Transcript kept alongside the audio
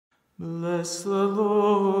Bless the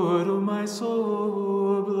Lord, O my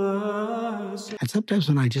soul, bless. And sometimes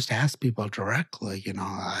when I just ask people directly,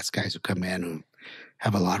 I ask guys who come in who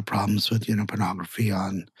have a lot of problems with, pornography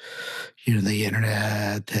on, the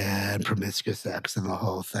internet and promiscuous sex and the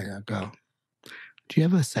whole thing. I go, do you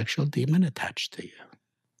have a sexual demon attached to you?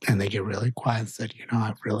 And they get really quiet and said,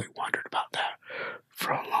 I've really wondered about that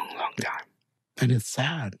for a long, long time. And it's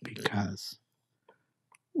sad because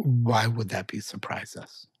why would that surprise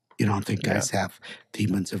us? You don't think guys have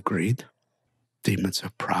demons of greed, demons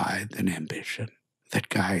of pride and ambition? That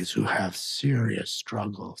guys who have serious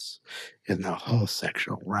struggles in the whole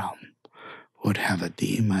sexual realm would have a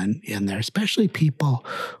demon in there, especially people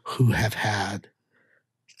who have had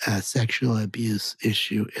a sexual abuse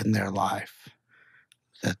issue in their life,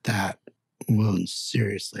 that wound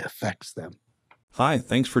seriously affects them. Hi,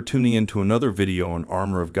 thanks for tuning in to another video on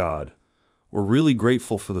Armor of God. We're really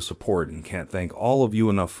grateful for the support and can't thank all of you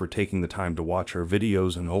enough for taking the time to watch our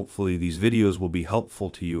videos, and hopefully these videos will be helpful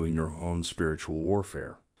to you in your own spiritual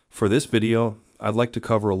warfare. For this video, I'd like to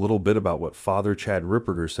cover a little bit about what Father Chad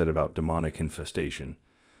Ripperger said about demonic infestation,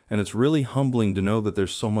 and it's really humbling to know that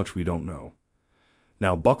there's so much we don't know.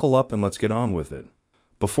 Now buckle up and let's get on with it.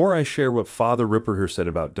 Before I share what Father Ripperger said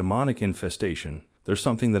about demonic infestation, there's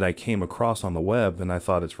something that I came across on the web and I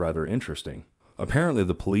thought it's rather interesting. Apparently,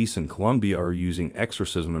 the police in Colombia are using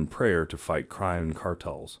exorcism and prayer to fight crime and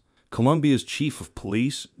cartels. Colombia's chief of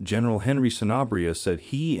police, General Henry Sanabria, said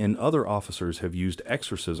he and other officers have used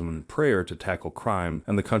exorcism and prayer to tackle crime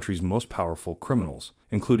and the country's most powerful criminals,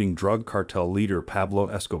 including drug cartel leader Pablo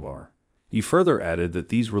Escobar. He further added that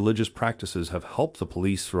these religious practices have helped the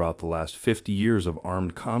police throughout the last 50 years of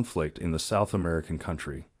armed conflict in the South American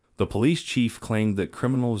country. The police chief claimed that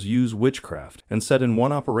criminals use witchcraft and said in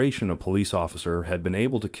one operation a police officer had been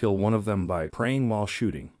able to kill one of them by praying while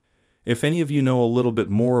shooting. If any of you know a little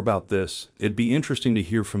bit more about this, it'd be interesting to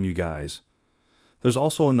hear from you guys. There's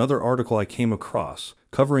also another article I came across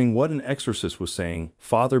covering what an exorcist was saying,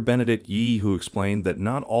 Father Benedict Yee, who explained that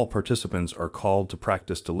not all participants are called to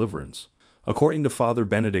practice deliverance. According to Father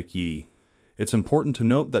Benedict Yee, it's important to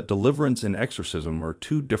note that deliverance and exorcism are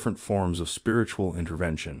two different forms of spiritual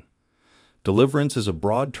intervention. Deliverance is a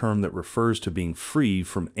broad term that refers to being free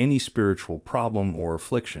from any spiritual problem or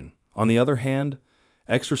affliction. On the other hand,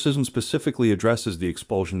 exorcism specifically addresses the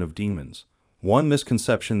expulsion of demons. One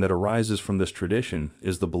misconception that arises from this tradition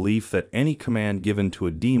is the belief that any command given to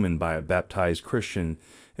a demon by a baptized Christian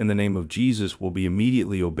in the name of Jesus will be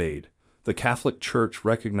immediately obeyed. The Catholic Church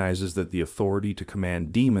recognizes that the authority to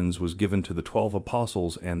command demons was given to the 12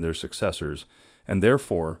 apostles and their successors, and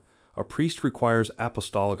therefore, a priest requires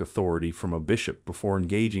apostolic authority from a bishop before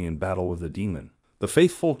engaging in battle with a demon. The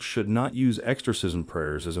faithful should not use exorcism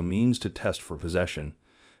prayers as a means to test for possession,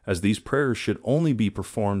 as these prayers should only be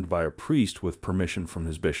performed by a priest with permission from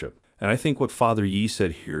his bishop. And I think what Father Yee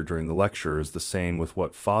said here during the lecture is the same with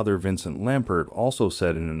what Father Vincent Lampert also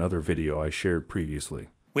said in another video I shared previously.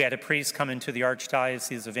 We had a priest come into the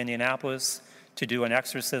Archdiocese of Indianapolis to do an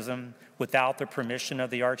exorcism without the permission of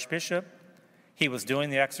the Archbishop. He was doing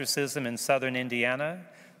the exorcism in southern Indiana.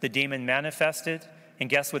 The demon manifested, and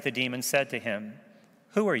guess what the demon said to him?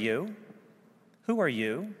 "Who are you? Who are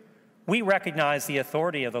you? We recognize the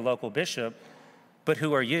authority of the local bishop, but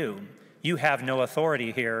who are you? You have no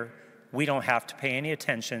authority here. We don't have to pay any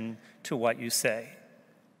attention to what you say."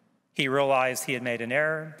 He realized he had made an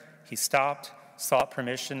error. He stopped, sought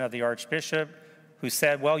permission of the Archbishop, who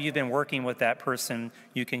said, "Well, you've been working with that person.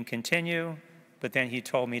 You can continue." But then he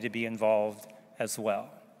told me to be involved as well.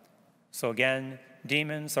 So again,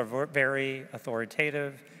 demons are very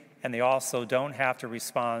authoritative, and they also don't have to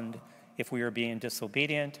respond if we are being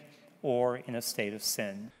disobedient or in a state of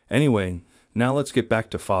sin. Anyway, now let's get back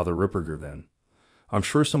to Father Ripperger then. I'm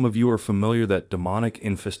sure some of you are familiar that demonic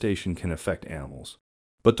infestation can affect animals.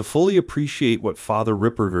 But to fully appreciate what Father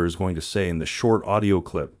Ripperger is going to say in this short audio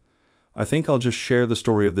clip, I think I'll just share the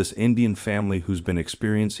story of this Indian family who's been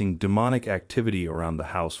experiencing demonic activity around the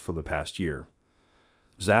house for the past year.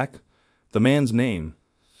 Zach, the man's name,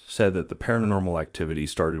 said that the paranormal activity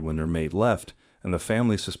started when their maid left, and the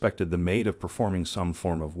family suspected the maid of performing some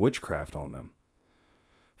form of witchcraft on them.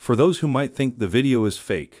 For those who might think the video is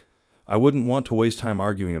fake, I wouldn't want to waste time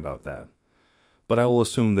arguing about that. But I will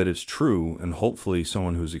assume that it's true, and hopefully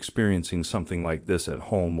someone who's experiencing something like this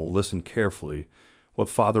at home will listen carefully what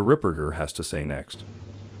Father Ripperger has to say next.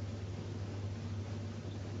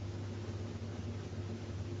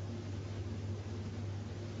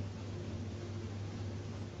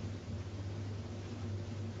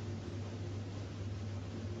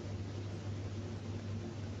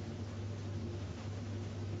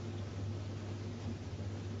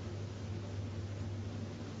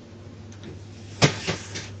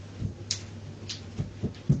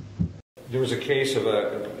 There was a case of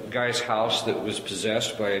a guy's house that was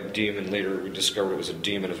possessed by a demon. Later we discovered it was a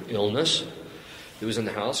demon of illness that was in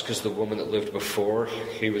the house because the woman that lived before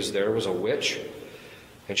he was there was a witch.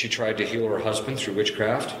 And she tried to heal her husband through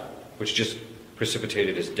witchcraft, which just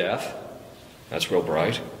precipitated his death. That's real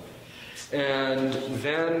bright. And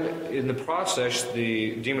then in the process,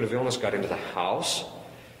 the demon of illness got into the house.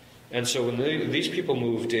 And so when these people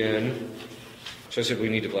moved in, so I said, we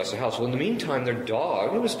need to bless the house. Well, in the meantime, their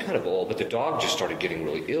dog, it was kind of old, but the dog just started getting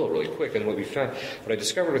really ill really quick. And what I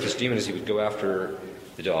discovered with this demon is he would go after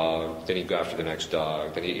the dog, then he'd go after the next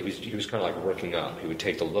dog. Then he was kind of like working up. He would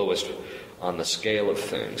take the lowest on the scale of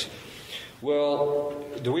things. Well,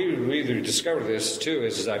 the way we discovered this, too,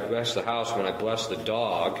 is I blessed the house. When I blessed the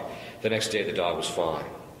dog, the next day the dog was fine.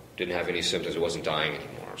 Didn't have any symptoms. It wasn't dying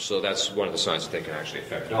anymore. So that's one of the signs that they can actually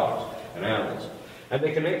affect dogs and animals. And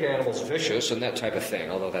they can make animals vicious and that type of thing,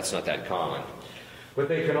 although that's not that common. But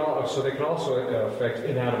they can also affect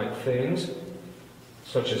inanimate things,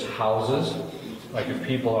 such as houses. Like if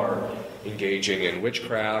people are engaging in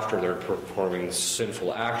witchcraft or they're performing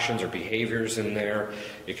sinful actions or behaviors in there,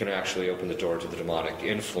 it can actually open the door to the demonic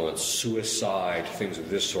influence. Suicide, things of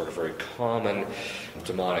this sort are very common,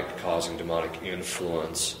 causing demonic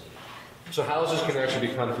influence. So houses can actually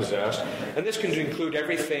become possessed. And this can include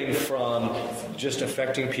everything from just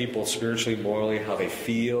affecting people spiritually, morally, how they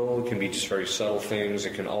feel. It can be just very subtle things.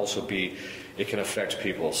 It can affect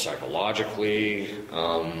people psychologically.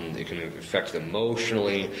 It can affect them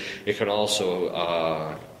emotionally. It can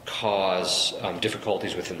also cause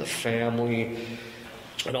difficulties within the family.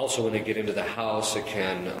 And also when they get into the house, they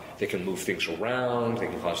can move things around. They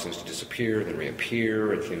can cause things to disappear, then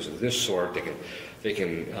reappear, and things of this sort. They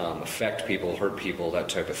can affect people, hurt people, that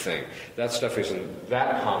type of thing. That stuff isn't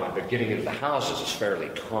that common, but getting into the houses is fairly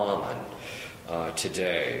common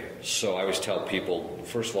today. So I always tell people,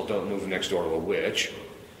 first of all, don't move next door to a witch,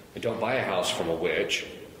 and don't buy a house from a witch,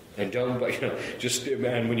 and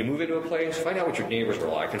and when you move into a place, find out what your neighbors were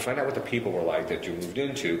like, and find out what the people were like that you moved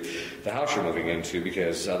into, the house you're moving into,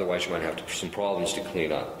 because otherwise you might have some problems to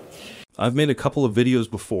clean up. I've made a couple of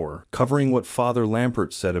videos before covering what Father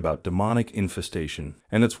Lampert said about demonic infestation,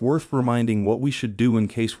 and it's worth reminding what we should do in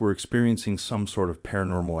case we're experiencing some sort of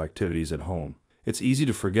paranormal activities at home. It's easy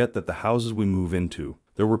to forget that the houses we move into,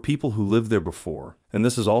 there were people who lived there before, and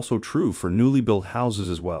this is also true for newly built houses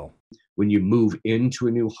as well. When you move into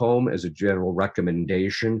a new home, as a general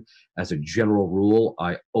recommendation, as a general rule,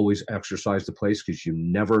 I always exercise the place because you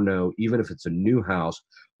never know, even if it's a new house,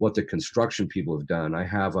 what the construction people have done. I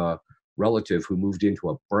have a relative who moved into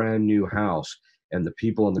a brand new house, and the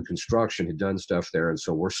people in the construction had done stuff there, and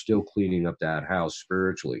so we're still cleaning up that house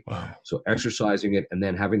spiritually. Wow. So exercising it and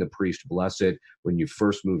then having the priest bless it when you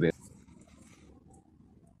first move in.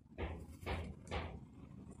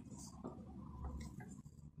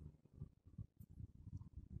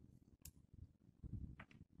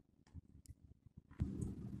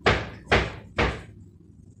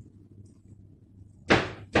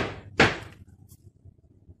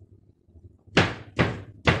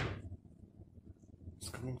 It's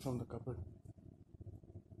coming from the cupboard.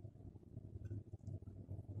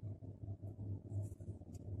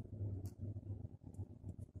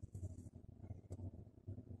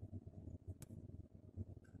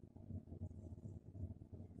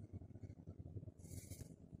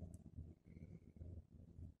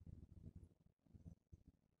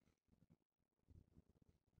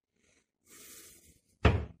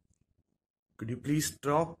 Could you please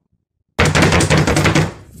stop?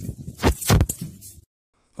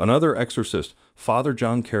 Another exorcist, Father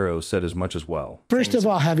John Caro, said as much as well. First of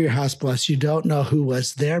all, have your house blessed. You don't know who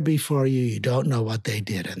was there before you. You don't know what they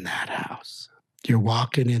did in that house. You're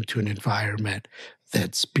walking into an environment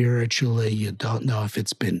that spiritually, you don't know if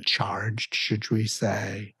it's been charged, should we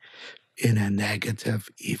say, in a negative,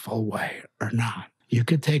 evil way or not. You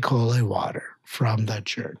could take holy water from the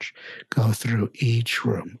church, go through each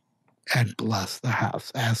room, and bless the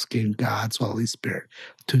house, asking God's Holy Spirit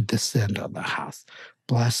to descend on the house.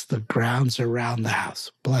 Bless the grounds around the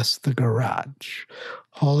house. Bless the garage.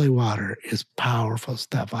 Holy water is powerful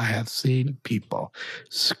stuff. I have seen people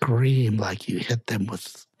scream like you hit them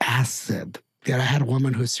with acid. Yet I had a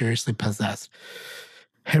woman who was seriously possessed,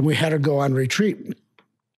 and we had her go on retreat.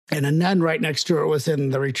 And a nun right next to her was in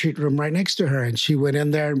the retreat room right next to her, and she went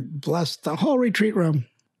in there and blessed the whole retreat room.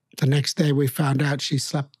 The next day, we found out she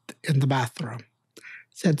slept in the bathroom.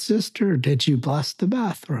 Said, "Sister, did you bless the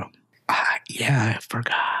bathroom?" Yeah, I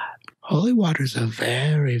forgot. Holy water is a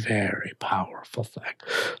very, very powerful thing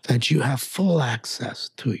that you have full access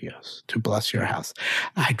to use to bless your house.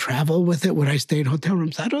 I travel with it when I stay in hotel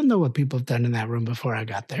rooms. I don't know what people have done in that room before I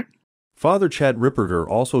got there. Father Chad Ripperger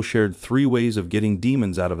also shared 3 ways of getting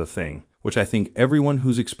demons out of a thing, which I think everyone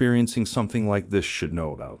who's experiencing something like this should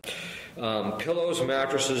know about. Pillows,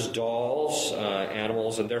 mattresses, dolls,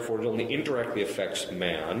 animals, and therefore it only indirectly affects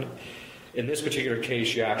man. In this particular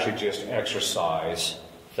case, you actually just exorcise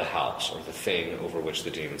the house or the thing over which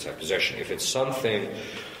the demons have possession. If it's something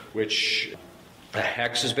which a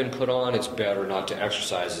hex has been put on, it's better not to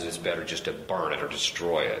exorcise it, it's better just to burn it or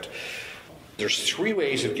destroy it. There's 3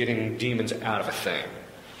 ways of getting demons out of a thing.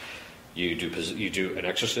 You do an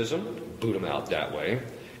exorcism, boot them out that way.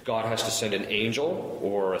 God has to send an angel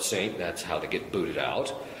or a saint, that's how they get booted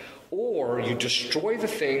out. Or you destroy the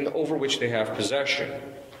thing over which they have possession,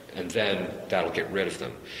 and then that'll get rid of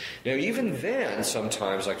them. Now, even then,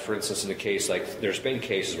 sometimes, like for instance, in the case, like there's been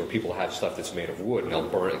cases where people have stuff that's made of wood, and they'll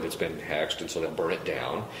burn it, that's been hexed, and so they'll burn it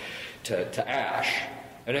down to ash.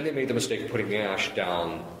 And then they made the mistake of putting the ash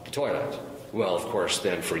down the toilet. Well, of course,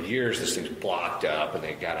 then for years this thing's blocked up, and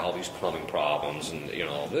they got all these plumbing problems, and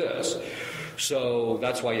all this. So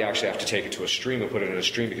that's why you actually have to take it to a stream and put it in a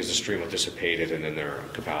stream, because the stream will dissipate it, and then there are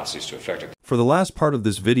capacities to affect it. For the last part of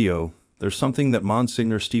this video, there's something that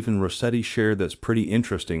Monsignor Stephen Rossetti shared that's pretty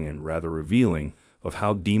interesting and rather revealing of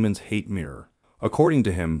how demons hate mirror. According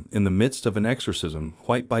to him, in the midst of an exorcism,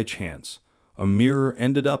 quite by chance, a mirror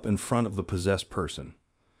ended up in front of the possessed person.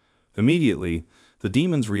 Immediately, the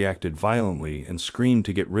demons reacted violently and screamed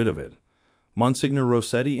to get rid of it. Monsignor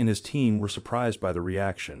Rossetti and his team were surprised by the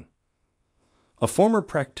reaction. A former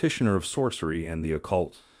practitioner of sorcery and the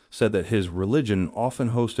occult said that his religion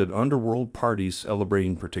often hosted underworld parties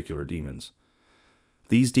celebrating particular demons.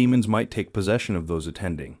 These demons might take possession of those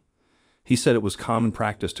attending. He said it was common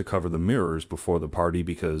practice to cover the mirrors before the party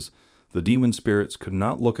because the demon spirits could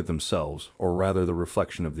not look at themselves, or rather the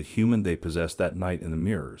reflection of the human they possessed that night in the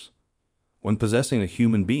mirrors. When possessing a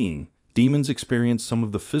human being, demons experience some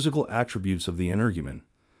of the physical attributes of the energumen.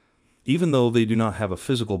 Even though they do not have a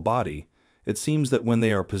physical body, it seems that when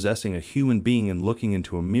they are possessing a human being and looking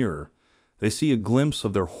into a mirror, they see a glimpse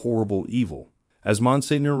of their horrible evil. As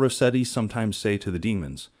Monsignor Rossetti sometimes say to the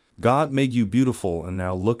demons, God made you beautiful and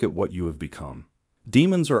now look at what you have become.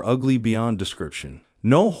 Demons are ugly beyond description.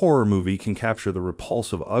 No horror movie can capture the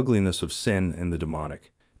repulsive ugliness of sin and the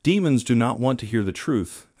demonic. Demons do not want to hear the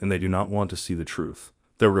truth, and they do not want to see the truth.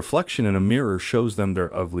 Their reflection in a mirror shows them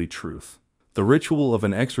their ugly truth. The ritual of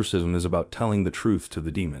an exorcism is about telling the truth to the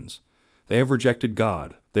demons. They have rejected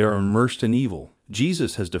God. They are immersed in evil.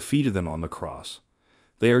 Jesus has defeated them on the cross.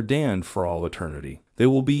 They are damned for all eternity. They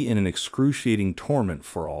will be in an excruciating torment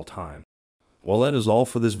for all time. Well, that is all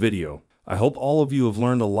for this video. I hope all of you have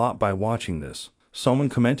learned a lot by watching this. Someone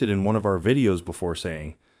commented in one of our videos before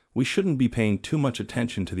saying, we shouldn't be paying too much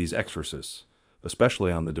attention to these exorcists,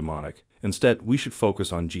 especially on the demonic. Instead, we should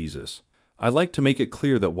focus on Jesus. I'd like to make it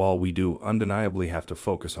clear that while we do undeniably have to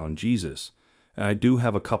focus on Jesus, and I do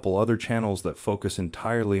have a couple other channels that focus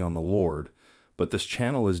entirely on the Lord, but this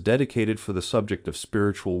channel is dedicated for the subject of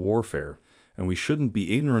spiritual warfare, and we shouldn't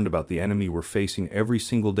be ignorant about the enemy we're facing every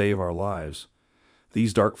single day of our lives.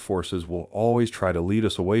 These dark forces will always try to lead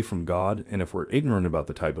us away from God, and if we're ignorant about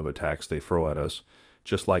the type of attacks they throw at us,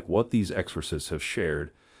 just like what these exorcists have shared,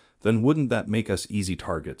 then wouldn't that make us easy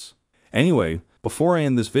targets? Anyway, before I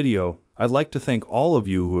end this video, I'd like to thank all of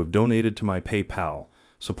you who have donated to my PayPal,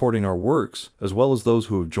 supporting our works, as well as those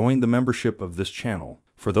who have joined the membership of this channel.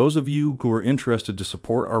 For those of you who are interested to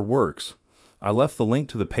support our works, I left the link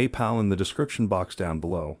to the PayPal in the description box down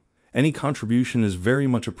below. Any contribution is very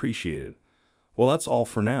much appreciated. Well, that's all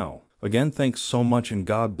for now. Again, thanks so much and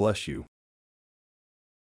God bless you.